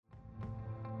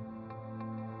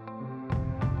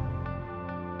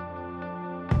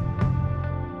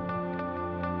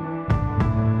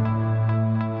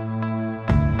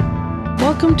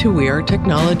Welcome to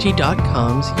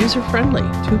WeAreTechnology.com's User-Friendly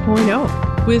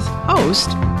 2.0 with host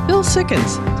Bill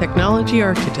Sikkens, Technology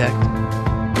Architect.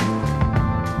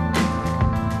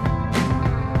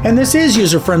 And this is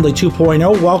User-Friendly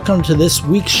 2.0. Welcome to this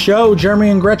week's show. Jeremy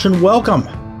and Gretchen, welcome.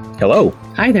 Hello.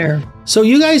 Hi there. So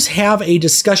you guys have a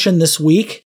discussion this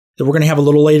week that we're going to have a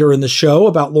little later in the show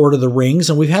about Lord of the Rings,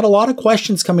 and we've had a lot of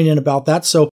questions coming in about that,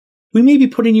 so we may be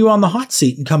putting you on the hot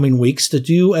seat in coming weeks to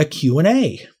do a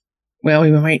Q&A. Well,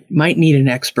 we might need an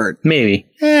expert. Maybe.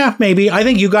 Yeah, maybe. I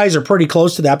think you guys are pretty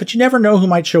close to that, but you never know who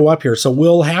might show up here, so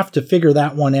we'll have to figure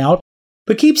that one out.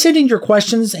 But keep sending your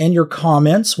questions and your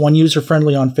comments, one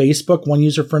user-friendly on Facebook, one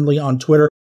user-friendly on Twitter,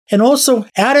 and also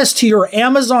add us to your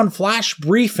Amazon Flash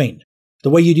Briefing. The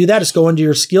way you do that is go into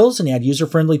your skills and add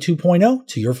User-Friendly 2.0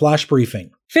 to your Flash Briefing.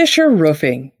 Fisher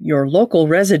Roofing, your local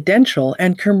residential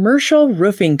and commercial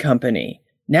roofing company,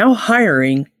 now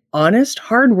hiring honest,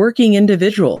 hardworking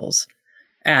individuals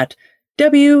at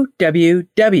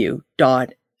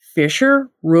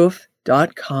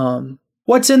www.fisherroof.com.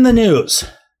 What's in the news?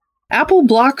 Apple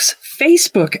blocks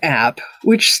Facebook app,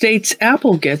 which states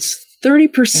Apple gets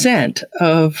 30%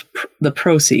 of the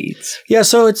proceeds. Yeah,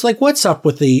 so it's like, what's up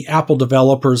with the Apple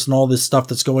developers and all this stuff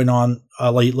that's going on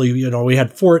lately? You know, we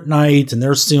had Fortnite and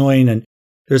they're suing, and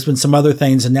there's been some other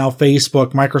things, and now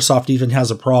Facebook, Microsoft even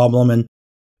has a problem. And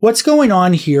what's going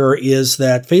on here is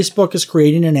that Facebook is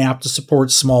creating an app to support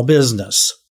small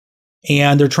business.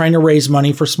 And they're trying to raise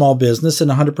money for small business, and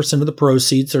 100% of the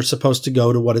proceeds are supposed to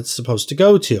go to what it's supposed to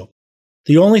go to.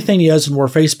 The only thing is, and where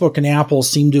Facebook and Apple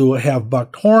seem to have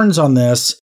bucked horns on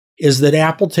this, is that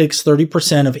Apple takes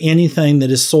 30% of anything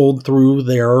that is sold through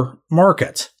their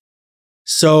market.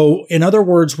 So, in other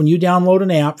words, when you download an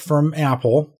app from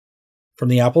Apple, from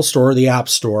the Apple Store or the App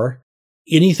Store,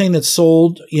 anything that's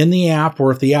sold in the app, or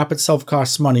if the app itself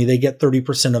costs money, they get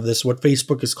 30% of this, what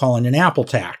Facebook is calling an Apple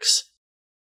tax.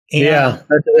 And, yeah,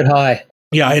 that's a bit high.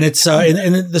 Yeah, and it's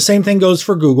and the same thing goes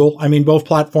for Google. I mean, both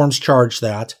platforms charge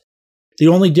that. The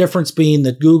only difference being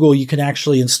that Google, you can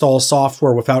actually install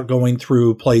software without going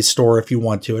through Play Store if you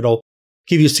want to. It'll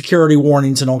give you security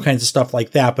warnings and all kinds of stuff like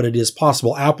that, but it is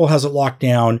possible. Apple has it locked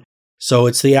down, so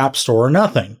it's the App Store or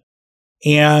nothing.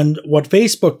 And what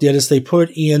Facebook did is they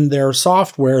put in their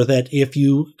software that if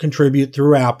you contribute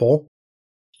through Apple,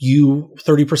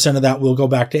 30% of that will go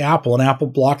back to Apple. And Apple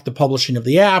blocked the publishing of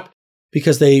the app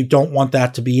because they don't want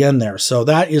that to be in there. So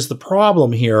that is the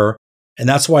problem here. And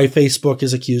that's why Facebook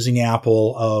is accusing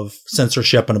Apple of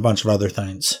censorship and a bunch of other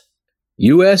things.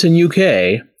 US and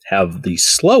UK have the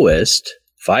slowest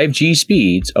 5G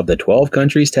speeds of the 12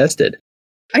 countries tested.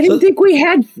 I didn't think we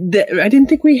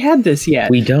had this yet.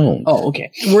 We don't. Oh, okay.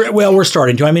 We're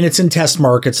starting to. I mean, it's in test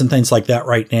markets and things like that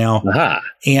right now. Aha.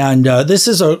 And this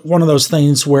is one of those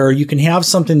things where you can have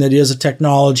something that is a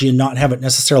technology and not have it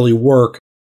necessarily work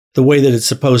the way that it's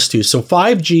supposed to. So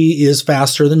 5G is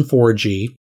faster than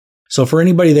 4G. So for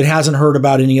anybody that hasn't heard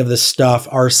about any of this stuff,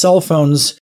 our cell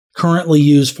phones currently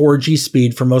use 4G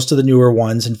speed for most of the newer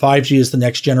ones, and 5G is the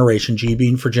next generation, G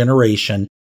being for generation.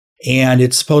 And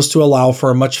it's supposed to allow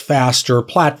for a much faster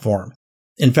platform.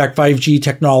 In fact, 5G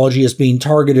technology is being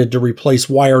targeted to replace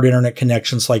wired internet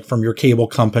connections like from your cable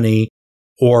company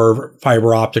or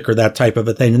fiber optic or that type of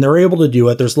a thing. And they're able to do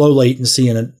it. There's low latency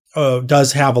and it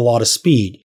does have a lot of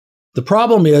speed. The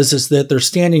problem is that they're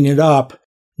standing it up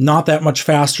not that much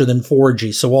faster than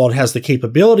 4G. So while it has the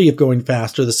capability of going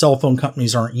faster, the cell phone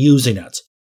companies aren't using it.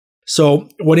 So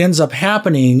what ends up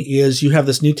happening is you have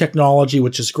this new technology,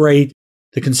 which is great.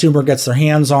 The consumer gets their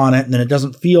hands on it, and then it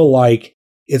doesn't feel like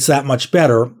it's that much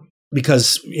better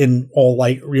because in all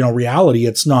reality,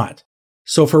 it's not.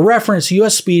 So for reference,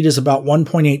 US speed is about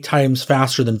 1.8 times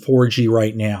faster than 4G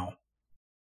right now.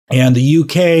 And the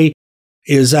UK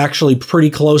is actually pretty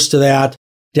close to that.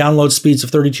 Download speeds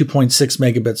of 32.6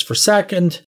 megabits per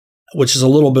second, which is a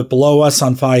little bit below us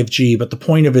on 5G. But the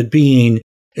point of it being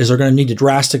is they're going to need to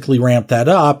drastically ramp that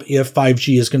up if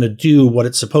 5G is going to do what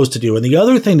it's supposed to do. And the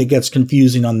other thing that gets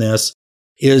confusing on this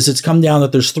is it's come down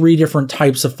that there's 3 different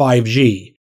types of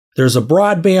 5G. There's a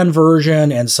broadband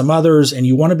version and some others, and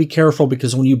you want to be careful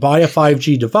because when you buy a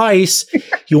 5G device,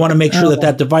 you want to make sure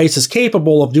that device is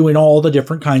capable of doing all the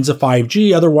different kinds of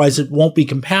 5G. Otherwise, it won't be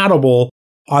compatible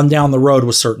on down the road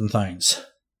with certain things.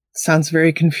 Sounds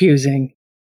very confusing.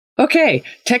 Okay,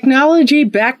 technology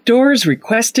backdoors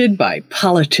requested by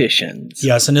politicians.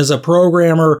 Yes, and as a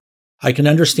programmer, I can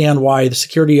understand why the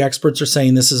security experts are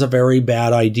saying this is a very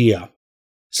bad idea.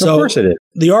 So of course it is.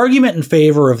 The argument in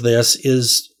favor of this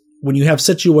is when you have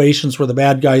situations where the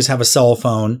bad guys have a cell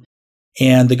phone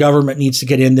and the government needs to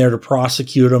get in there to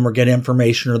prosecute them or get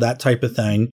information or that type of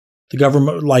thing, the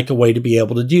government would like a way to be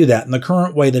able to do that. And the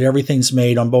current way that everything's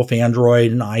made on both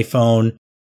Android and iPhone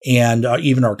and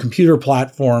even our computer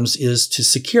platforms is to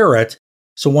secure it.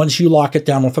 So once you lock it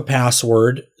down with a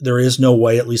password, there is no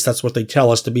way, at least that's what they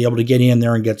tell us, to be able to get in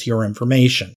there and get to your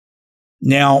information.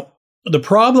 Now, the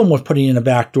problem with putting in a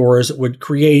backdoor is it would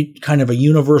create kind of a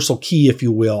universal key, if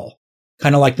you will,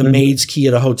 kind of like the maid's key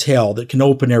at a hotel that can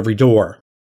open every door.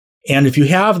 And if you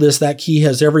have this, that key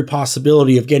has every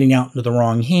possibility of getting out into the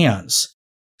wrong hands.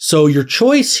 So your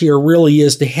choice here really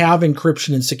is to have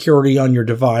encryption and security on your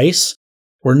device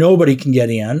where nobody can get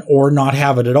in, or not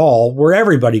have it at all where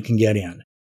everybody can get in.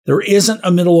 There isn't a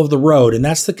middle of the road, and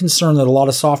that's the concern that a lot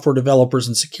of software developers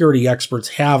and security experts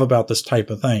have about this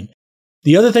type of thing.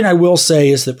 The other thing I will say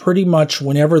is that pretty much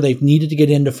whenever they've needed to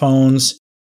get into phones,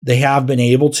 they have been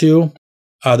able to.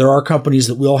 There are companies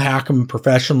that will hack them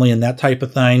professionally and that type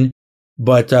of thing,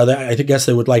 but I guess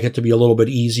they would like it to be a little bit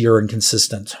easier and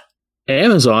consistent.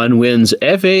 Amazon wins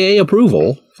FAA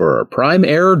approval for Prime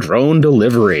Air drone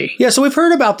delivery. Yeah, so we've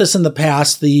heard about this in the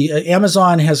past.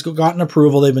 Amazon has gotten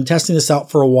approval. They've been testing this out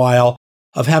for a while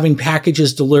of having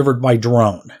packages delivered by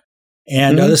drone.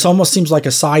 And this almost seems like a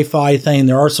sci-fi thing.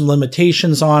 There are some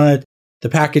limitations on it. The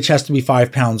package has to be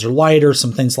 5 pounds or lighter,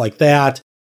 some things like that.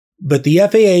 But the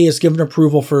FAA has given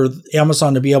approval for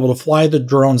Amazon to be able to fly the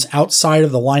drones outside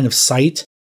of the line of sight.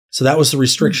 So that was the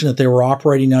restriction that they were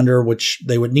operating under, which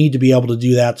they would need to be able to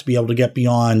do that to be able to get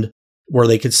beyond where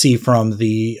they could see from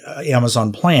the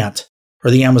Amazon plant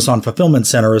or the Amazon fulfillment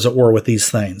center, as it were, with these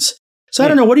things. So I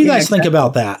don't know. What do you guys think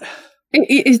about that?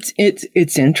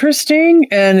 It's interesting,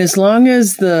 and as long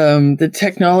as the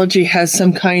technology has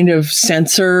some kind of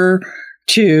sensor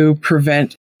to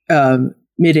prevent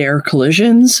mid-air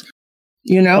collisions,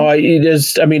 I'm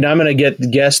going to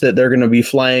guess that they're going to be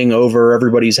flying over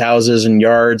everybody's houses and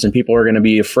yards, and people are going to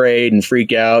be afraid and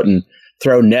freak out and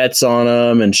throw nets on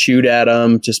them and shoot at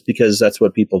them just because that's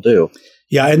what people do.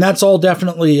 Yeah, and that's all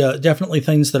definitely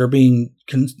things that are being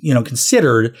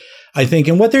considered, I think.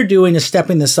 And what they're doing is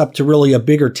stepping this up to really a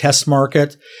bigger test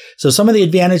market. So some of the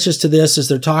advantages to this is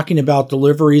they're talking about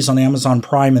deliveries on Amazon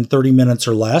Prime in 30 minutes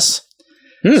or less.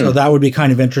 So that would be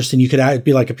kind of interesting. You could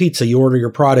be like a pizza. You order your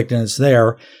product and it's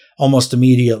there almost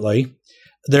immediately.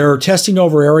 They're testing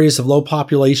over areas of low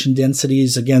population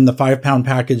densities. Again, the 5 pound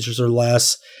packages or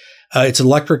less. It's an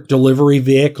electric delivery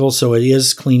vehicle, so it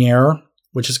is clean air,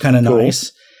 which is kind of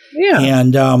nice. Yeah.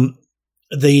 And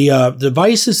the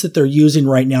devices that they're using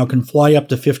right now can fly up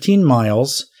to 15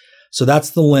 miles. So that's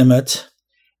the limit.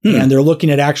 And they're looking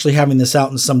at actually having this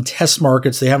out in some test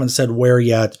markets. They haven't said where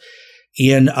yet.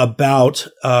 In about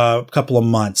a couple of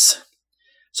months.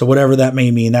 So whatever that may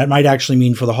mean, that might actually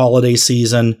mean for the holiday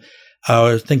season,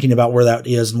 thinking about where that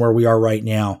is and where we are right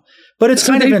now. But it's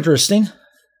kind of interesting.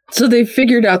 So they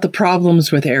figured out the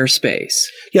problems with airspace.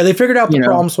 Yeah, they figured out the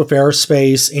problems with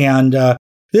airspace. And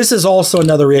this is also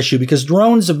another issue because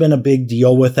drones have been a big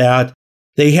deal with that.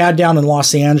 They had down in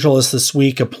Los Angeles this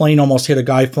week, a plane almost hit a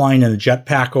guy flying in a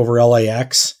jetpack over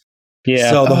LAX.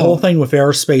 Yeah. So the whole thing with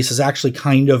airspace is actually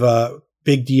kind of a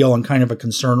big deal and kind of a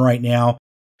concern right now.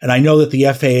 And I know that the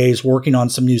FAA is working on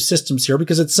some new systems here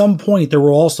because at some point there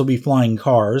will also be flying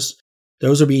cars.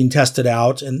 Those are being tested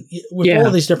out. And with all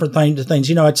of these different things,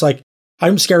 it's like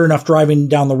I'm scared enough driving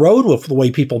down the road with the way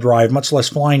people drive, much less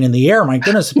flying in the air. My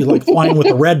goodness, it'd be like flying with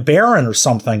a Red Baron or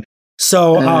something.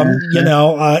 So,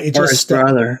 it just,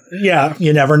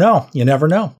 you never know. You never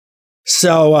know.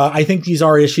 So I think these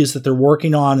are issues that they're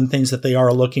working on and things that they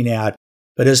are looking at.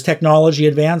 But as technology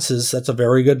advances, that's a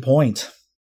very good point.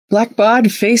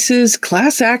 Blackbaud faces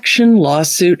class action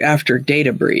lawsuit after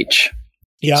data breach.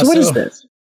 Yeah. So what is this?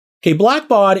 Okay,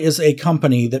 Blackbaud is a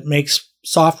company that makes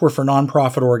software for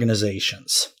nonprofit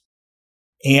organizations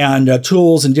and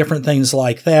tools and different things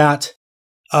like that.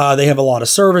 They have a lot of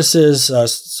services,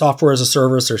 software as a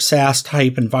service or SaaS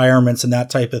type environments and that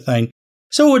type of thing.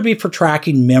 So it would be for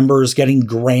tracking members, getting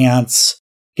grants,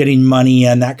 getting money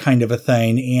and that kind of a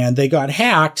thing. And they got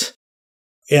hacked.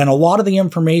 And a lot of the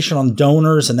information on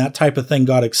donors and that type of thing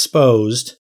got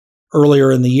exposed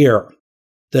earlier in the year.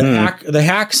 The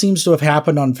hack seems to have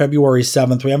happened on February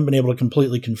 7th. We haven't been able to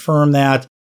completely confirm that.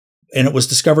 And it was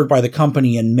discovered by the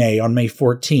company on May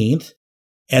 14th.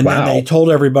 And then they told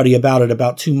everybody about it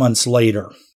about 2 months later.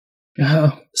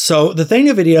 So the thing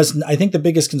of it is, I think the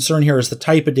biggest concern here is the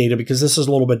type of data, because this is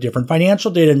a little bit different. Financial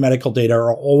data and medical data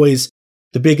are always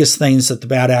the biggest things that the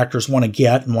bad actors want to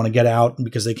get and want to get out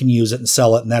because they can use it and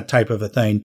sell it and that type of a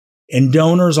thing. And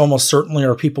donors almost certainly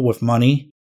are people with money.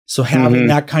 So having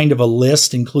that kind of a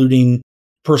list, including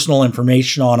personal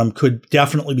information on them, could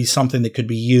definitely be something that could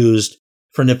be used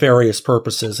for nefarious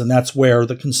purposes. And that's where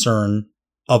the concern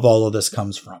of all of this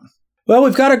comes from. Well,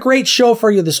 we've got a great show for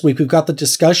you this week. We've got the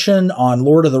discussion on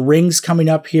Lord of the Rings coming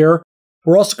up here.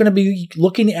 We're also going to be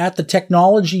looking at the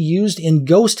technology used in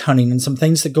ghost hunting and some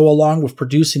things that go along with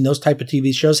producing those type of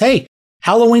TV shows. Hey,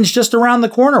 Halloween's just around the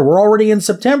corner. We're already in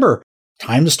September.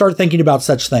 Time to start thinking about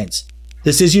such things.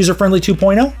 This is User Friendly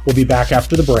 2.0. We'll be back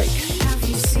after the break. Have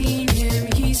you seen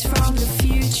him? He's from the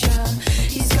future.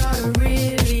 He's got a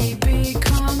really big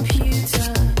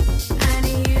computer. And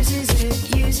he uses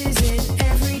it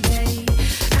every day.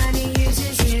 And he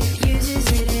uses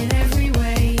it in every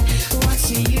way. What's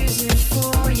he use it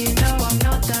for? You know I'm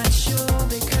not that sure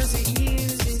because it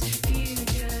uses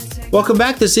future technology. Welcome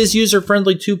back. This is User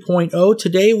Friendly 2.0.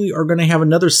 Today we are going to have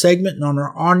another segment on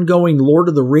our ongoing Lord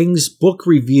of the Rings book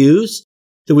reviews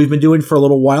that we've been doing for a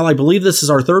little while. I believe this is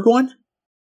our third one.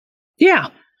 Yeah.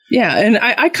 And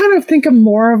I kind of think of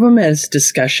more of them as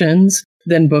discussions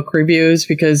than book reviews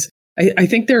because I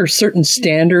think there are certain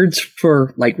standards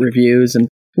for like reviews, and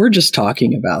we're just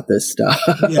talking about this stuff.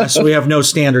 Yeah, so we have no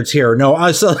standards here. No,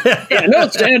 Yeah, no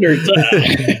standards.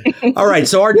 All right,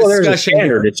 so our There's a discussion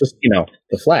standard. here. It's just,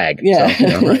 the flag. Yeah.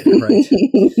 So,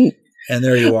 Right. And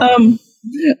there you are.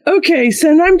 Okay,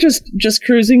 so I'm just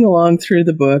cruising along through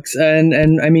the books,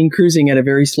 and I mean cruising at a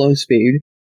very slow speed.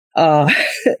 And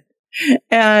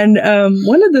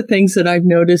one of the things that I've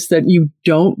noticed that you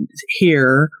don't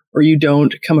hear or you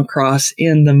don't come across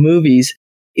in the movies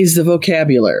is the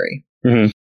vocabulary.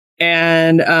 Mhm.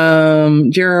 And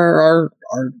J.R.R.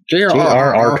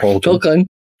 Tolkien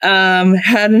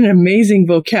had an amazing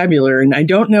vocabulary, and I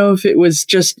don't know if it was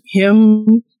just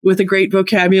him with a great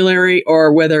vocabulary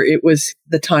or whether it was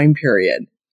the time period.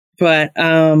 But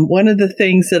one of the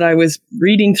things that I was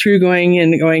reading through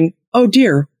going, oh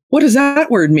dear, what does that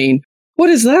word mean?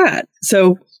 What is that?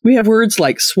 So we have words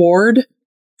like sword,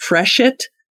 freshet,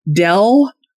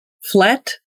 dell,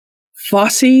 flet,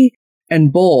 fosse,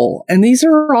 and bowl. And these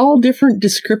are all different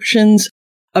descriptions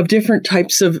of different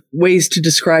types of ways to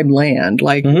describe land.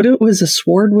 Like what it was, a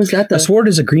sword? Was that a sword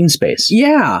is a green space.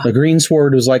 Yeah. A green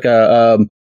sword was like a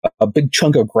big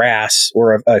chunk of grass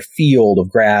or a field of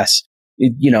grass,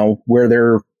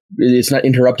 where it's not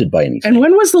interrupted by anything. And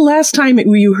when was the last time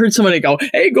you heard somebody go,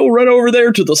 hey, go run over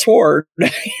there to the sword?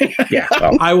 Yeah.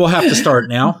 Well. I will have to start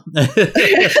now.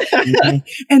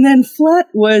 And then flat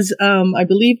was, I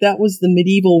believe that was the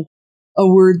medieval a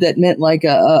word that meant like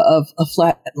a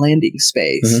flat landing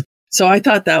space. Mm-hmm. So I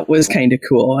thought that was kind of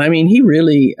cool. I mean, he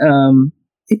really,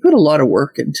 he put a lot of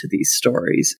work into these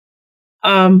stories.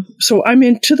 So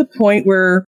I'm to the point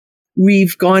where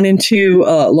we've gone into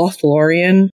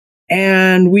Lothlorien,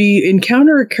 and we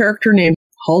encounter a character named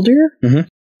Haldir,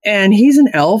 and he's an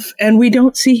elf, and we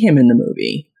don't see him in the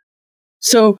movie.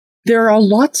 So there are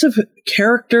lots of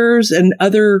characters and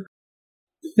other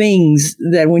things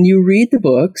that when you read the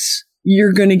books,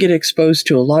 you're going to get exposed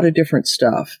to a lot of different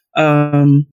stuff.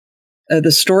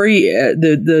 The story,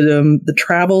 the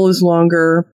travel is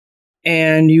longer,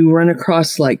 and you run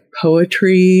across like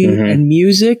poetry and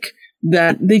music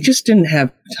that they just didn't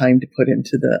have time to put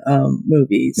into the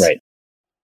movies. Right.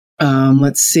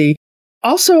 Let's see.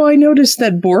 Also, I noticed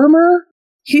that Boromir,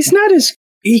 he's not as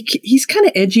he's kind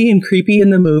of edgy and creepy in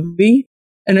the movie,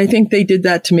 and I think they did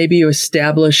that to maybe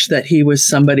establish that he was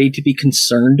somebody to be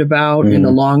concerned about in the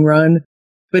long run.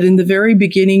 But in the very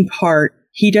beginning part,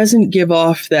 he doesn't give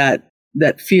off that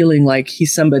feeling like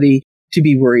he's somebody to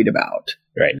be worried about.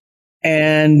 Right.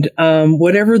 And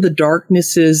whatever the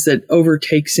darkness is that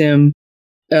overtakes him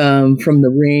from the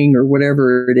ring or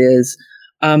whatever it is,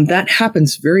 that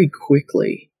happens very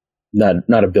quickly.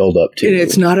 Not a build-up to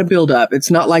It's not a build-up.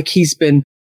 It's not like he's been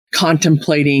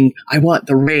contemplating, I want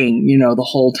the ring, the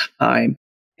whole time.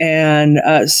 And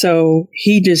so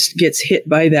he just gets hit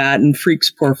by that and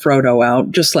freaks poor Frodo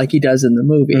out, just like he does in the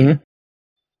movie.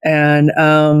 And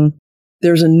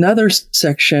there's another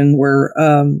section where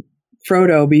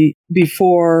Frodo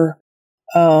before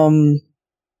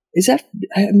is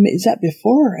that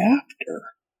before or after?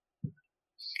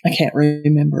 I can't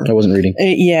remember. I wasn't reading.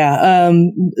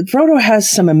 Frodo has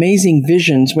some amazing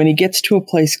visions when he gets to a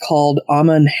place called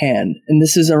Amon Hen, and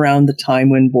this is around the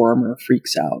time when Boromir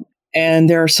freaks out. And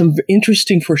there are some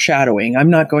interesting foreshadowing.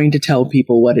 I'm not going to tell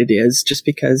people what it is, just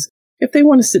because if they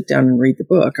want to sit down and read the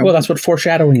book. Well, that's what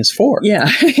foreshadowing is for.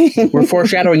 Yeah. We're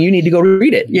foreshadowing. You need to go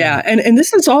read it. Yeah. And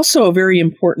this is also a very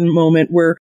important moment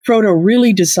where Frodo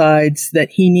really decides that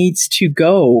he needs to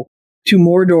go to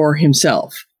Mordor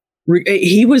himself.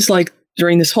 He was like,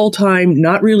 during this whole time,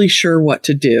 not really sure what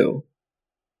to do.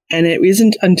 And it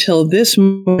isn't until this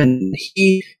moment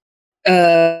he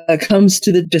comes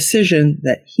to the decision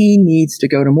that he needs to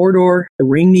go to Mordor. The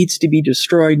ring needs to be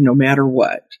destroyed no matter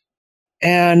what.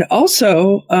 And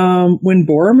also, when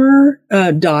Boromir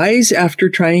dies after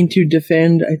trying to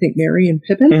defend, I think, Merry and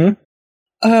Pippin,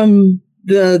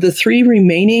 the three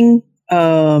remaining,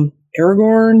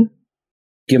 Aragorn,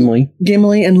 Gimli,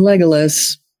 and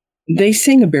Legolas, they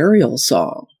sing a burial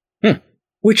song,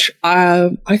 which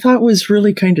I thought was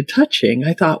really kind of touching.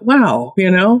 I thought, wow,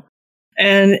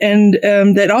 and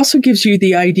that also gives you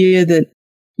the idea that,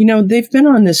 they've been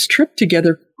on this trip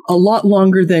together a lot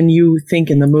longer than you think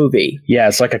in the movie. Yeah,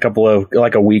 it's like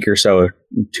a week or so,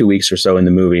 2 weeks or so in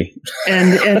the movie.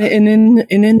 and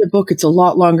in the book, it's a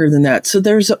lot longer than that. So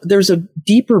there's a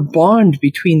deeper bond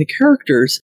between the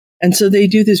characters. And so they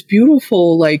do this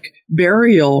beautiful,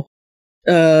 burial.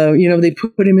 They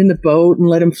put him in the boat and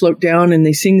let him float down, and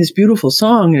they sing this beautiful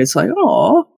song. And it's like,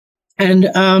 oh. And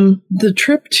the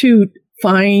trip to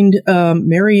find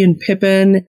Merry and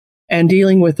Pippin and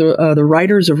dealing with the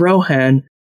riders of Rohan,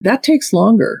 that takes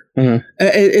longer. Mm-hmm.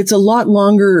 It's a lot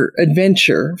longer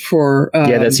adventure for.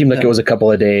 That seemed like it was a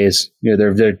couple of days.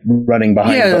 They're running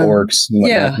behind the orcs. And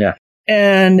whatnot. Yeah.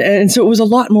 And so it was a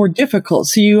lot more difficult.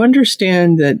 So you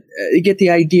understand that, you get the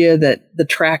idea that the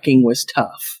tracking was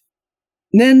tough.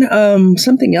 And then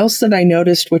something else that I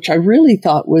noticed, which I really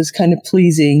thought was kind of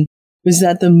pleasing, was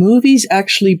that the movies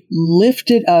actually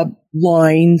lifted up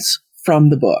lines from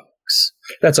the books.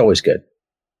 That's always good.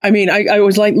 I mean, I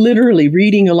was literally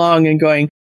reading along and going,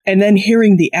 and then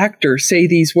hearing the actor say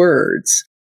these words.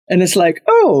 And it's like,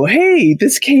 oh, hey,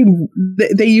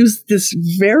 they used this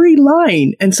very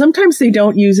line. And sometimes they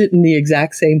don't use it in the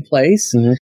exact same place.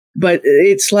 Mm-hmm. But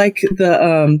it's like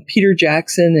the Peter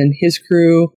Jackson and his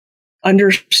crew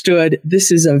understood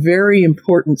this is a very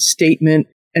important statement,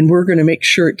 and we're going to make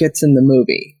sure it gets in the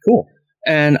movie. Cool.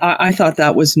 And I thought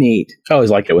that was neat. I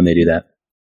always like it when they do that.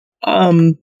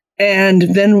 And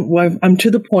then I'm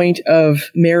to the point of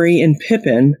Merry and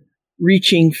Pippin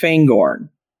reaching Fangorn.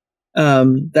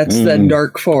 That's the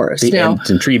dark forest. The Ents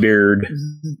and Treebeard.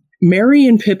 Merry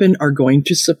and Pippin are going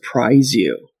to surprise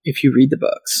you if you read the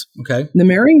books. Okay. The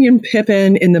Merry and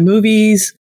Pippin in the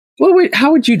movies,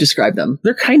 how would you describe them?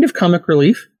 They're kind of comic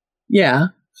relief. Yeah.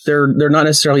 They're not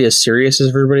necessarily as serious as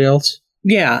everybody else.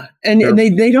 Yeah. And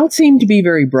they don't seem to be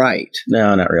very bright.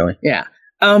 No, not really. Yeah.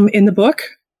 In the book,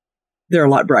 they're a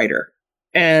lot brighter.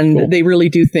 And they really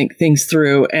do think things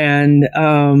through. And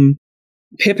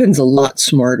Pippin's a lot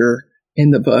smarter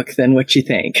in the book than what you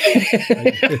think.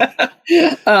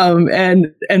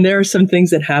 And there are some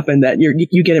things that happen that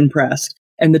you get impressed.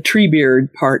 And the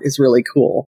Treebeard part is really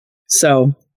cool.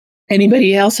 So,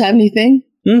 anybody else have anything?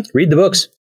 Read the books.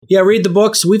 Yeah, read the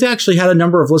books. We've actually had a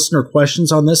number of listener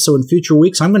questions on this. So in future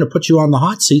weeks, I'm going to put you on the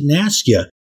hot seat and ask you.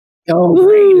 Oh,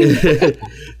 great.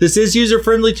 This is User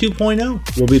Friendly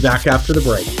 2.0. We'll be back after the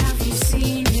break. Have you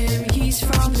seen him? He's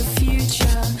from the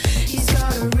future. He's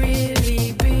got a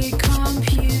really big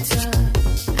computer,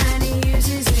 and he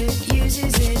uses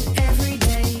it every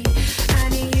day,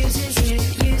 and he uses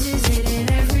it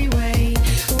in every way.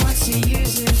 What's he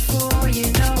use it for?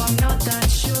 I'm not that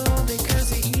sure,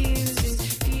 because it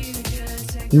uses future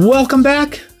technology. Welcome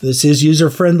back. This is User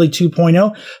Friendly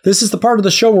 2.0. This is the part of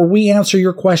the show where we answer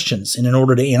your questions. And in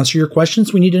order to answer your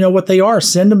questions, we need to know what they are.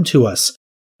 Send them to us.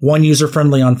 One User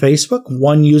Friendly on Facebook,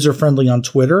 one User Friendly on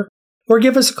Twitter, or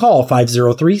give us a call,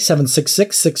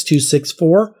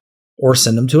 503-766-6264, or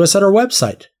send them to us at our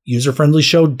website,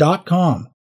 userfriendlyshow.com.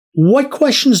 What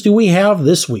questions do we have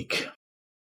this week?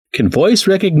 Can voice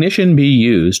recognition be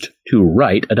used to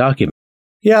write a document?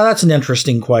 Yeah, that's an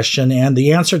interesting question, and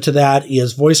the answer to that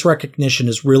is voice recognition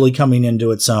is really coming into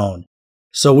its own.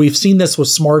 So we've seen this with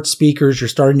smart speakers. You're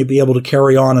starting to be able to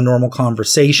carry on a normal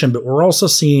conversation, but we're also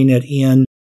seeing it in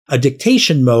a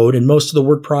dictation mode in most of the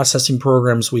word processing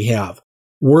programs we have.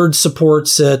 Word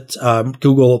supports it,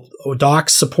 Google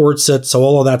Docs supports it, so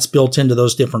all of that's built into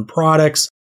those different products.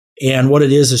 And what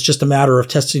it is just a matter of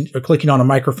testing or clicking on a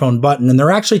microphone button. And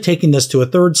they're actually taking this to a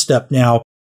third step now,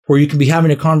 where you can be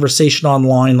having a conversation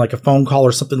online, like a phone call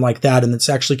or something like that, and it's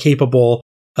actually capable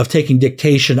of taking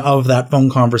dictation of that phone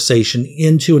conversation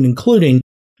into and including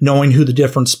knowing who the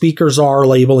different speakers are,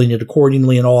 labeling it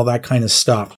accordingly, and all of that kind of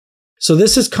stuff. So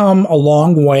this has come a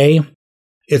long way.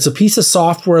 It's a piece of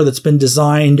software that's been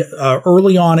designed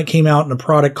early on. It came out in a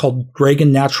product called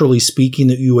Dragon Naturally Speaking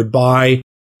that you would buy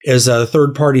as a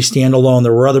third-party standalone.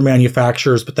 There were other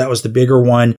manufacturers, but that was the bigger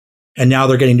one. And now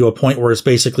they're getting to a point where it's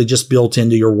basically just built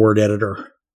into your word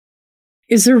editor.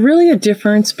 Is there really a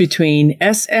difference between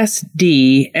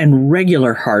SSD and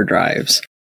regular hard drives?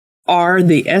 Are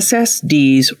the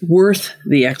SSDs worth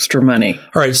the extra money?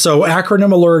 All right, so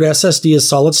acronym alert, SSD is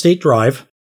solid state drive.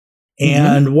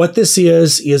 And what this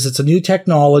is it's a new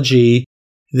technology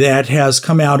that has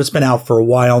come out. It's been out for a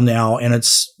while now, and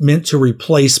it's meant to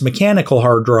replace mechanical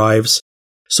hard drives.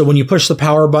 So when you push the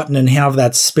power button and have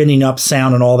that spinning up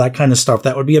sound and all that kind of stuff,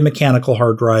 that would be a mechanical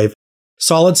hard drive.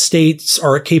 Solid states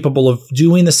are capable of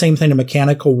doing the same thing a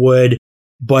mechanical would,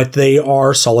 but they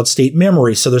are solid state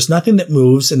memory. So there's nothing that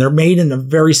moves, and they're made in a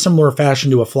very similar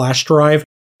fashion to a flash drive.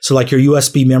 So like your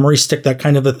USB memory stick, that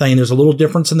kind of a thing. There's a little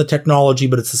difference in the technology,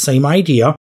 but it's the same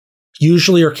idea.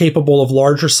 Usually are capable of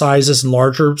larger sizes and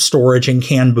larger storage and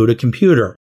can boot a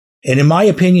computer. And in my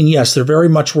opinion, yes, they're very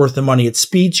much worth the money. It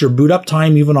speeds your boot up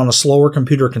time even on a slower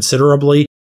computer considerably.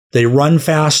 They run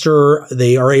faster.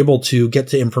 They are able to get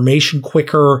to information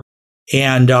quicker.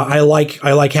 And I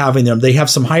like having them. They have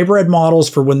some hybrid models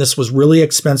for when this was really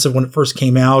expensive when it first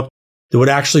came out. That would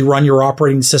actually run your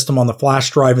operating system on the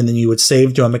flash drive, and then you would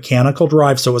save to a mechanical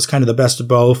drive. So it was kind of the best of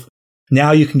both.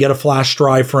 Now you can get a flash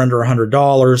drive for under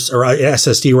 $100, or an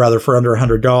SSD rather, for under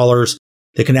 $100.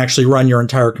 That can actually run your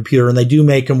entire computer. And they do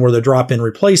make them where they're drop-in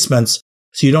replacements,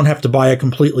 so you don't have to buy a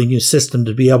completely new system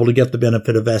to be able to get the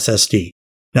benefit of SSD.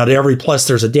 Now, to every plus,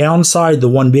 there's a downside. The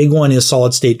one big one is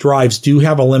solid-state drives do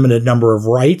have a limited number of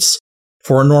writes.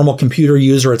 For a normal computer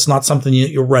user, it's not something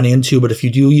you'll run into, but if you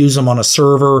do use them on a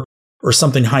server or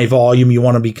something high volume, you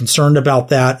want to be concerned about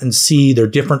that and see they're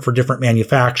different for different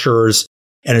manufacturers,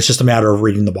 and it's just a matter of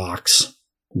reading the box.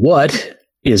 What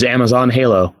is Amazon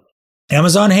Halo?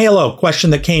 Amazon Halo, question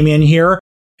that came in here,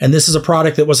 and this is a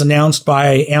product that was announced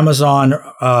by Amazon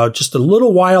just a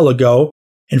little while ago.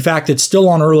 In fact, it's still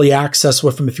on early access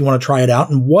with them if you want to try it out.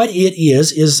 And what it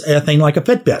is a thing like a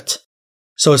Fitbit.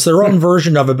 So it's their own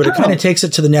version of it, but it kind of takes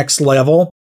it to the next level,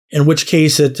 in which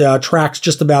case it tracks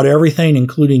just about everything,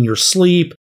 including your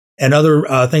sleep and other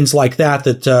things like that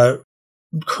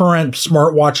current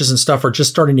smartwatches and stuff are just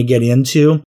starting to get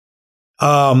into.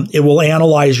 It will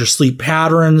analyze your sleep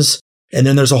patterns. And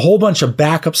then there's a whole bunch of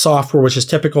backup software, which is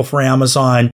typical for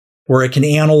Amazon, where it can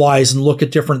analyze and look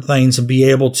at different things and be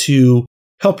able to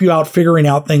help you out figuring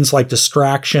out things like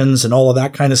distractions and all of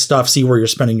that kind of stuff, see where you're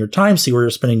spending your time, see where you're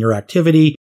spending your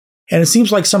activity. And it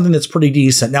seems like something that's pretty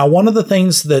decent. Now, one of the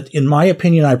things that, in my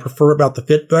opinion, I prefer about the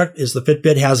Fitbit is the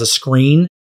Fitbit has a screen.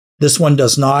 This one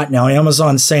does not. Now,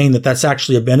 Amazon's saying that that's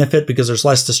actually a benefit because there's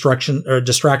less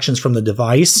distractions from the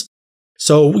device.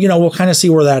 So, we'll kind of see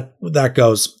where that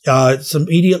goes. It's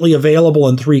immediately available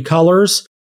in 3 colors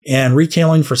and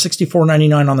retailing for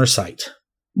 $64.99 on their site.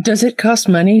 Does it cost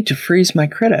money to freeze my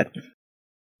credit?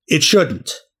 It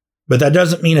shouldn't, but that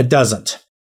doesn't mean it doesn't.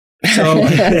 So,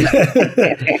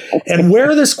 and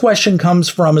where this question comes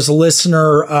from is a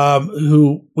listener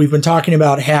who we've been talking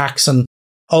about hacks and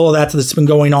all of that's been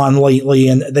going on lately,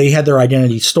 and they had their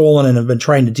identity stolen and have been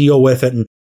trying to deal with it and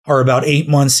are about 8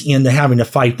 months into having to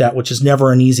fight that, which is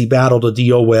never an easy battle to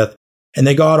deal with. And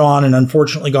they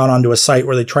unfortunately got onto a site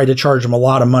where they tried to charge them a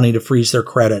lot of money to freeze their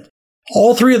credit.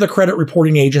 All 3 of the credit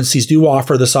reporting agencies do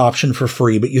offer this option for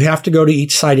free, but you have to go to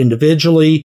each site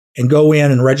individually and go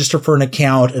in and register for an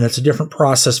account, and it's a different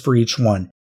process for each one.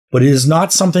 But it is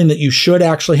not something that you should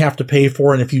actually have to pay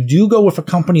for. And if you do go with a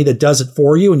company that does it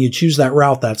for you and you choose that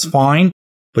route, that's fine.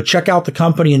 But check out the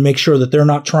company and make sure that they're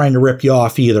not trying to rip you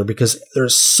off either, because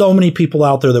there's so many people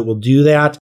out there that will do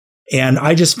that. And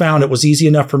I just found it was easy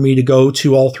enough for me to go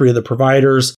to all 3 of the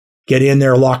providers, get in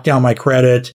there, lock down my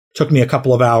credit. Took me a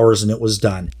couple of hours and it was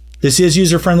done. This is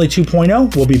User Friendly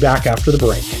 2.0. We'll be back after the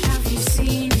break. Have you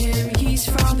seen him? He's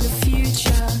from the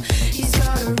future. He's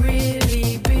got a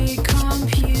really big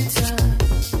computer,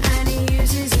 and he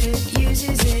uses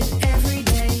it every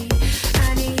day,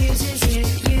 and he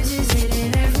uses it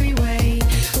in every way.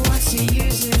 What's he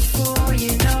use it for?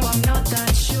 I'm not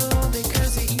that sure,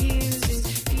 because it uses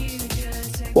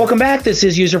future. Welcome back. This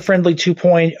is User Friendly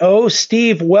 2.0.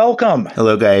 Steve, welcome.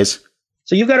 Hello, guys.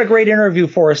 So you've got a great interview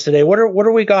for us today. What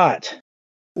do we got?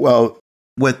 Well,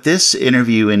 what this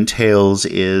interview entails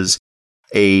is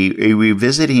a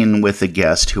revisiting with a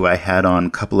guest who I had on a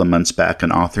couple of months back,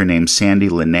 an author named Sandy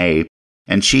Linnae,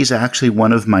 and she's actually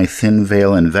one of my Thin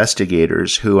Veil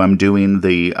investigators who I'm doing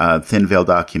the Thin Veil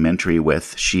documentary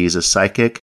with. She's a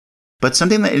psychic, but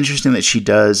something that interesting that she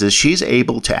does is she's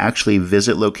able to actually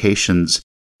visit locations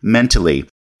mentally.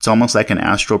 It's almost like an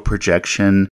astral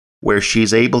projection, where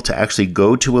she's able to actually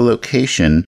go to a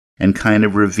location and kind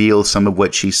of reveal some of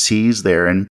what she sees there.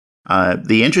 And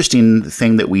the interesting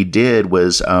thing that we did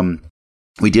was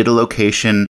we did a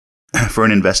location for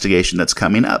an investigation that's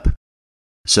coming up.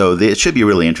 So it should be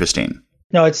really interesting.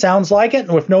 No, it sounds like it.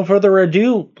 And with no further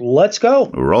ado, let's go.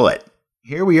 Roll it.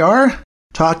 Here we are,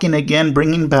 talking again,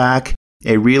 bringing back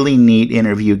a really neat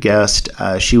interview guest.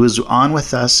 She was on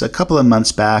with us a couple of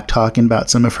months back talking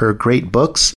about some of her great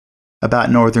books.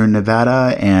 about northern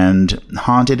Nevada and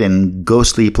haunted and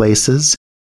ghostly places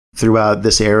throughout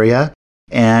this area.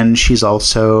 And she's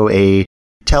also a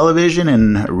television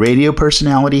and radio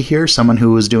personality here, someone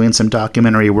who was doing some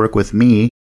documentary work with me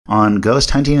on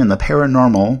ghost hunting and the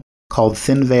paranormal called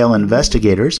Thin Veil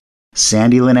Investigators.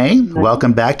 Sandy Linné,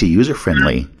 welcome back to User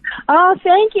Friendly. Oh,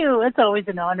 thank you. It's always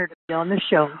an honor to be on the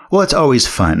show. Well, it's always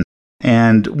fun.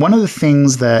 And one of the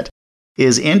things that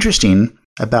is interesting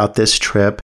about this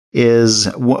trip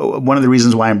is one of the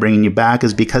reasons why I'm bringing you back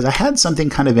is because I had something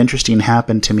kind of interesting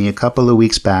happen to me a couple of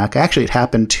weeks back. Actually, it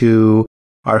happened to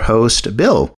our host,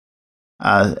 Bill.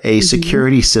 A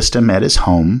security system at his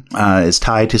home is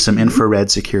tied to some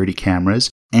infrared security cameras,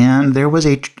 and there was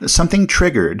something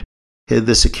triggered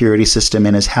the security system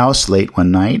in his house late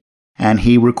one night, and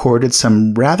he recorded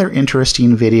some rather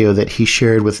interesting video that he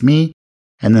shared with me,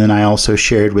 and then I also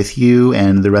shared with you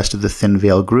and the rest of the Thin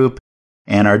Veil group,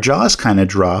 and our jaws kind of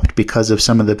dropped because of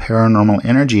some of the paranormal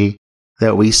energy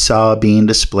that we saw being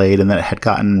displayed and that had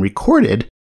gotten recorded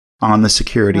on the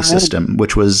security system,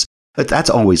 which was, that's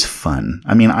always fun.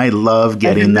 I mean, I love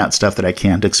getting that stuff that I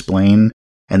can't explain,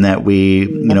 and that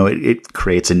it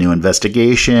creates a new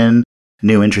investigation,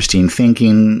 new interesting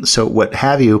thinking, so what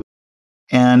have you.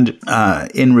 And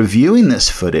in reviewing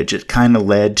this footage, it kind of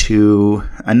led to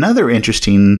another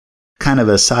interesting kind of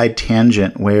a side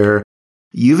tangent where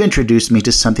you've introduced me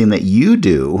to something that you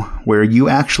do where you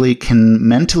actually can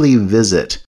mentally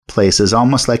visit places,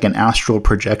 almost like an astral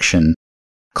projection,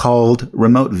 called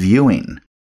remote viewing.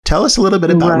 Tell us a little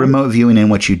bit about remote viewing and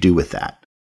what you do with that.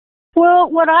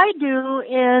 Well, what I do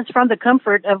is from the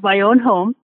comfort of my own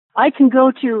home, I can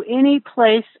go to any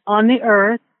place on the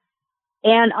earth,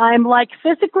 and I'm like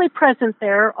physically present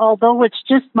there, although it's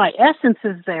just my essence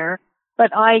is there,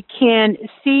 but I can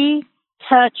see,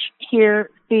 touch, hear,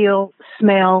 feel,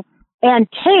 smell, and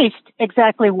taste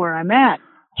exactly where I'm at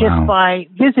just by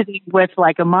visiting with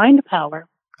like a mind power.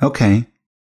 Okay.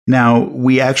 Now,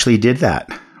 we actually did that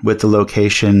with the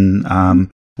location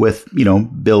with,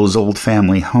 Bill's old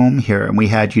family home here, and we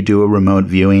had you do a remote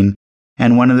viewing.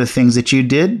 And one of the things that you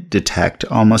did detect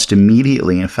almost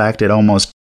immediately, in fact, it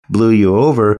almost blew you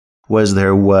over, was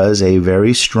there was a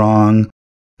very strong,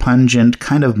 pungent,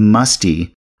 kind of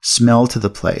musty smell to the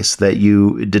place that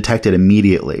you detected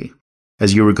immediately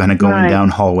as you were kind of going down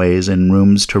hallways and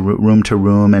room to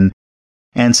room.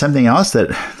 And something else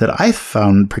that I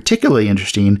found particularly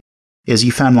interesting is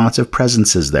you found lots of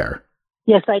presences there.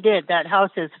 Yes, I did. That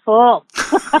house is full.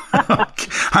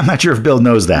 I'm not sure if Bill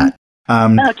knows that.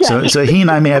 So he and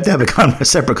I may have to have a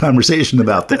separate conversation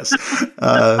about this.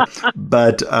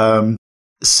 What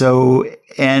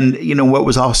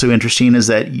was also interesting is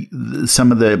that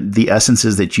some of the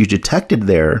essences that you detected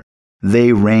there,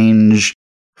 they range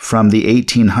from the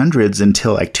 1800s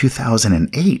until like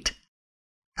 2008.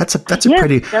 That's a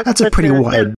pretty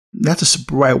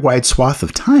wide swath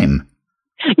of time.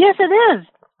 Yes, it is.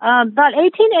 About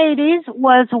 1880s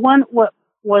was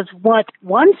what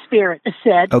one spirit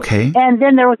said. Okay. And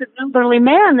then there was an elderly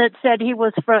man that said he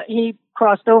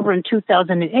crossed over in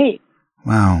 2008.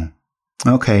 Wow.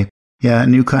 Okay. Yeah,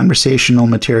 new conversational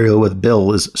material with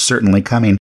Bill is certainly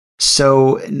coming.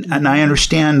 So, and I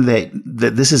understand that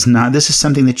this is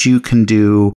something that you can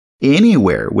do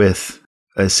anywhere with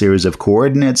a series of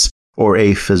coordinates or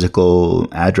a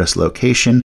physical address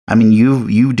location. I mean,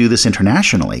 you do this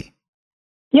internationally.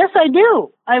 Yes, I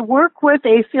do. I work with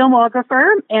a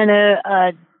filmographer and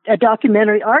a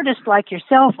documentary artist like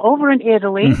yourself over in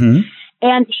Italy,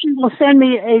 and she will send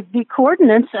me the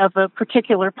coordinates of a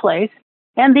particular place,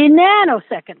 and the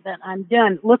nanosecond that I'm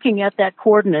done looking at that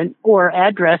coordinate or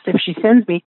address, if she sends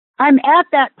me, I'm at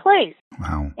that place.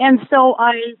 Wow. And so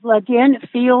I, again,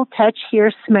 feel, touch,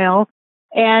 hear, smell,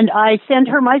 and I send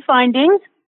her my findings.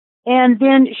 And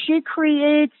then she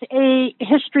creates a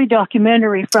history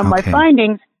documentary from my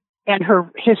findings and her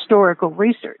historical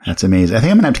research. That's amazing. I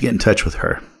think I'm going to have to get in touch with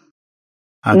her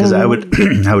because I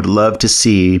would love to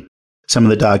see some of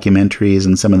the documentaries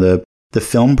and some of the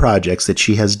film projects that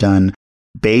she has done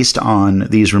based on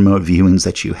these remote viewings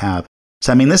that you have.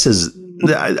 So, I mean,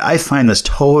 I find this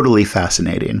totally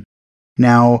fascinating.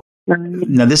 Now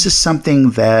this is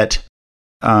something that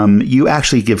you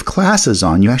actually give classes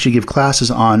on. You actually give classes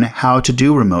on how to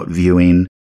do remote viewing.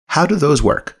 How do those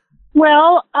work?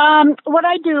 Well, what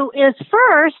I do is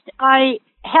first I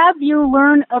have you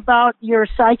learn about your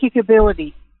psychic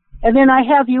ability, and then I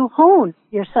have you hone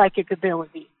your psychic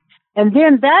ability. And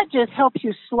then that just helps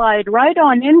you slide right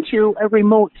on into a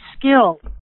remote skill.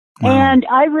 Wow. And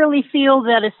I really feel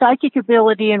that a psychic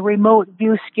ability and remote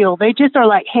view skill, they just are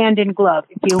like hand in glove.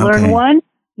 If you learn one,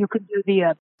 you can do the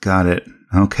other. Got it.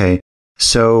 Okay.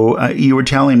 So you were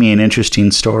telling me an interesting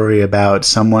story about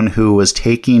someone who was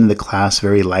taking the class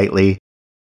very lightly,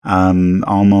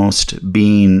 almost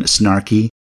being snarky,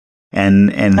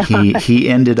 and he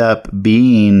ended up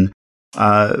being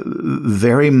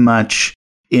very much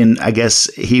in. I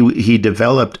guess he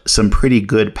developed some pretty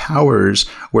good powers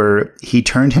where he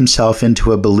turned himself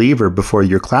into a believer before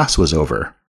your class was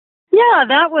over. Yeah,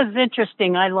 that was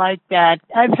interesting. I like that.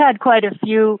 I've had quite a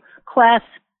few class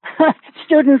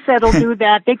students that'll do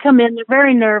that. They come in, they're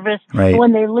very nervous. Right.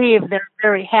 When they leave, they're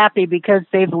very happy because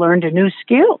they've learned a new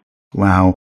skill.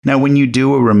 Wow. Now, when you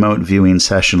do a remote viewing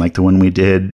session like the one we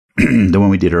did,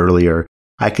 earlier,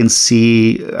 I can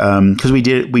see, because we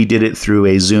did it through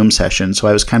a Zoom session. So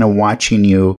I was kind of watching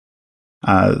you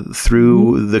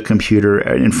through the computer,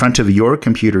 in front of your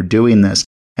computer doing this,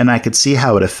 and I could see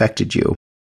how it affected you.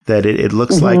 That it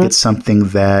looks like it's something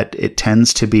that it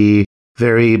tends to be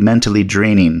very mentally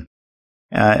draining.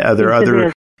 Are there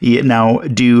other? Now,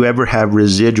 do you ever have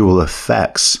residual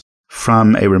effects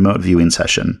from a remote viewing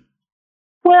session?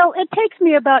 Well, it takes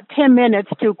me about 10 minutes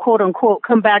to, quote unquote,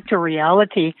 come back to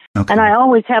reality. Okay. And I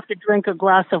always have to drink a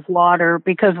glass of water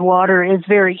because water is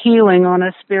very healing on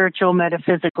a spiritual,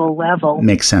 metaphysical level.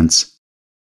 Makes sense.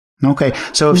 Okay.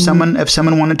 So if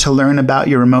someone wanted to learn about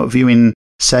your remote viewing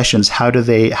sessions, how do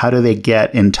they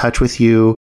get in touch with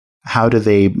you? How do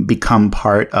they become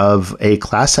part of a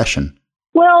class session?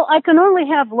 Well, I can only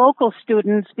have local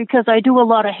students because I do a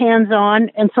lot of hands-on,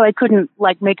 and so I couldn't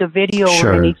make a video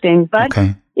or anything. But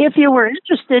if you were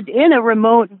interested in a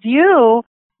remote view,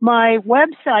 my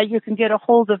website, you can get a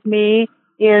hold of me,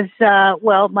 is,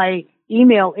 my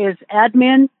email is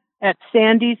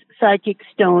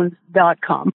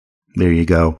admin@sandyspsychicstones.com. There you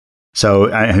go. So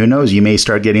who knows, you may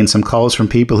start getting some calls from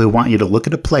people who want you to look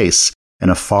at a place in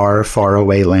a far, far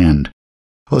away land.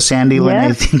 Well, Sandy,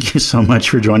 Lene, thank you so much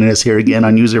for joining us here again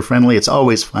on User Friendly. It's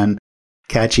always fun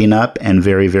catching up and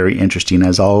very, very interesting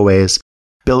as always.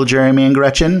 Bill, Jeremy, and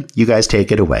Gretchen, you guys take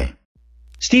it away.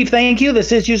 Steve, thank you.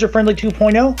 This is User Friendly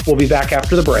 2.0. We'll be back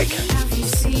after the break. Have you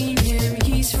seen him?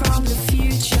 He's from the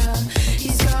future.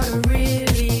 He's got a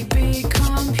really big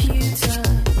computer,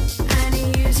 and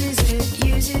he uses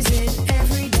it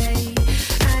every day.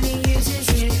 And he uses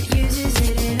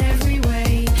it in every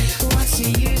way. What's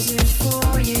he use it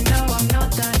for? You know, I'm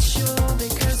not that sure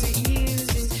because it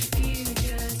uses future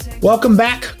technology. Welcome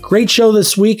back. Great show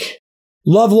this week.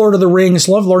 Love Lord of the Rings.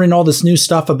 Love learning all this new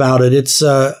stuff about it. It's,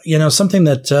 something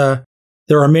that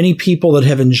there are many people that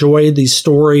have enjoyed these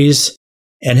stories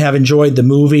and have enjoyed the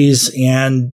movies.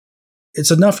 And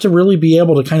it's enough to really be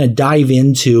able to kind of dive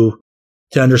into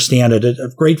to understand it.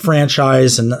 A great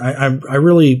franchise. And I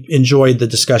really enjoyed the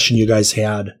discussion you guys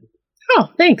had. Oh,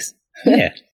 thanks.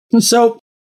 Yeah. So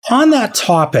on that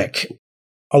topic,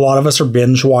 a lot of us are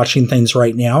binge watching things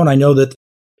right now. And I know that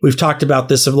we've talked about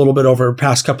this a little bit over the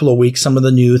past couple of weeks, some of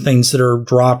the new things that are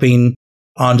dropping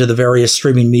onto the various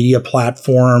streaming media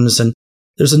platforms. And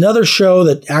there's another show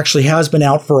that actually has been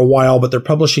out for a while, but they're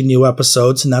publishing new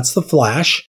episodes, and that's The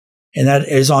Flash. And that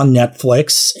is on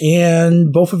Netflix.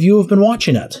 And both of you have been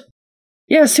watching it.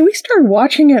 Yeah, so we started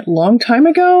watching it a long time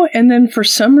ago, and then for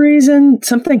some reason,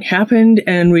 something happened,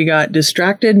 and we got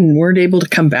distracted and weren't able to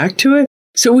come back to it.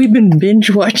 So we've been binge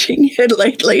watching it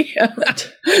lately. Yeah,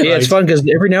 it's fun because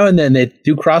every now and then they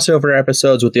do crossover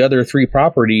episodes with the other three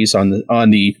properties on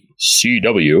the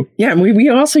CW. Yeah, and we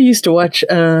also used to watch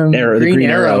Green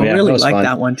Arrow. Yeah, really like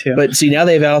that one too. But see, now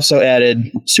they've also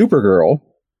added Supergirl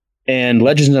and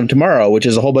Legends of Tomorrow, which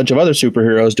is a whole bunch of other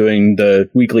superheroes doing the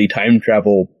weekly time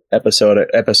travel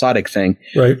episodic thing.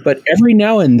 Right. But every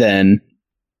now and then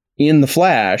in The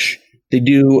Flash, they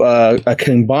do a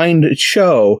combined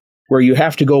show where you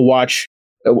have to go watch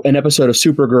an episode of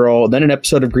Supergirl, then an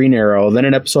episode of Green Arrow, then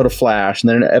an episode of Flash, and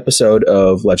then an episode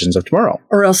of Legends of Tomorrow.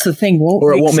 Or else the thing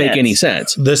won't make any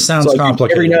sense. This sounds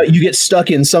complicated. Every now you get stuck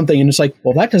in something and it's like,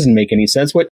 well, that doesn't make any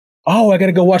sense. What? Oh, I got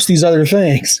to go watch these other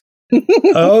things.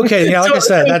 Okay, yeah, like I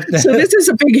said. So this is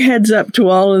a big heads up to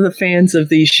all of the fans of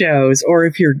these shows, or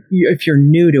if you're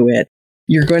new to it,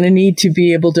 you're going to need to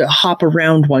be able to hop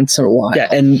around once in a while. Yeah,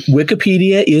 and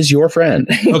Wikipedia is your friend.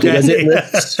 Okay, because it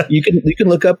lists, you can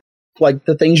look up like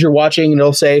the things you're watching, and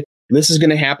it'll say this is going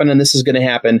to happen and this is going to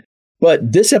happen.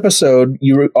 But this episode,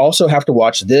 you also have to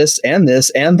watch this and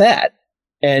that,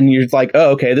 and you're like,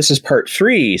 oh, okay, this is part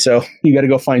 3, so you got to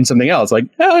go find something else. Like,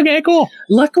 oh, okay, cool.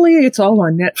 Luckily, it's all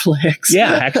on Netflix.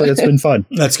 Yeah, actually, that's been fun.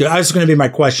 That's good. I was going to be my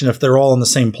question if they're all on the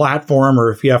same platform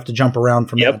or if you have to jump around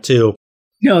from that too.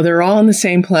 No, they're all on the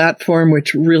same platform,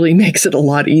 which really makes it a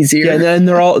lot easier. Yeah, and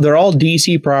they're all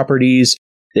DC properties.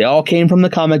 They all came from the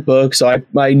comic book, so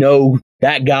I know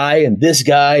that guy and this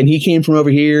guy, and he came from over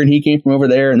here and he came from over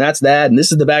there, and that's that, and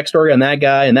this is the backstory on that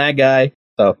guy and that guy.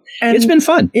 So it's been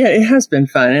fun. Yeah, it has been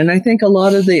fun. And I think a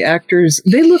lot of the actors,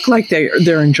 they look like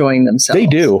they're enjoying themselves. They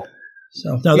do.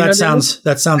 So no, that sounds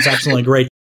absolutely great.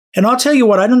 And I'll tell you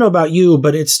what, I don't know about you,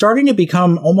 but it's starting to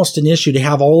become almost an issue to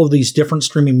have all of these different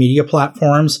streaming media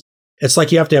platforms. It's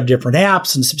like you have to have different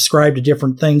apps and subscribe to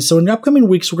different things. So in the upcoming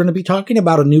weeks, we're going to be talking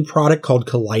about a new product called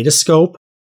Kaleidoscope.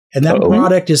 And that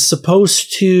product is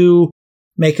supposed to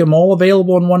make them all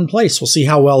available in one place. We'll see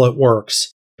how well it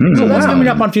works. So that's coming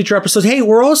up on future episodes. Hey,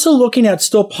 we're also looking at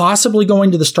still possibly going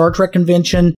to the Star Trek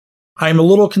convention. I'm a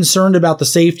little concerned about the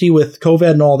safety with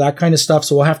COVID and all that kind of stuff.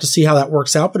 So we'll have to see how that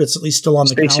works out, but it's at least still on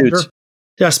the calendar.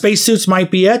 Yeah, spacesuits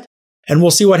might be it. And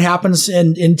we'll see what happens.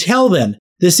 And until then,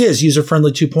 this is User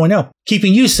Friendly 2.0,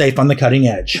 keeping you safe on the cutting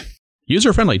edge.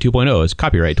 User Friendly 2.0 is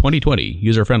copyright 2020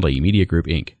 User Friendly Media Group,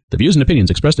 Inc. The views and opinions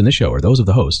expressed in this show are those of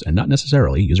the host and not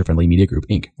necessarily User Friendly Media Group,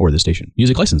 Inc. or this station.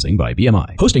 Music licensing by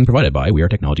BMI. Hosting provided by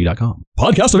wearetechnology.com.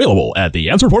 Podcast available at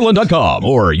theanswerportland.com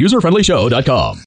or userfriendlyshow.com.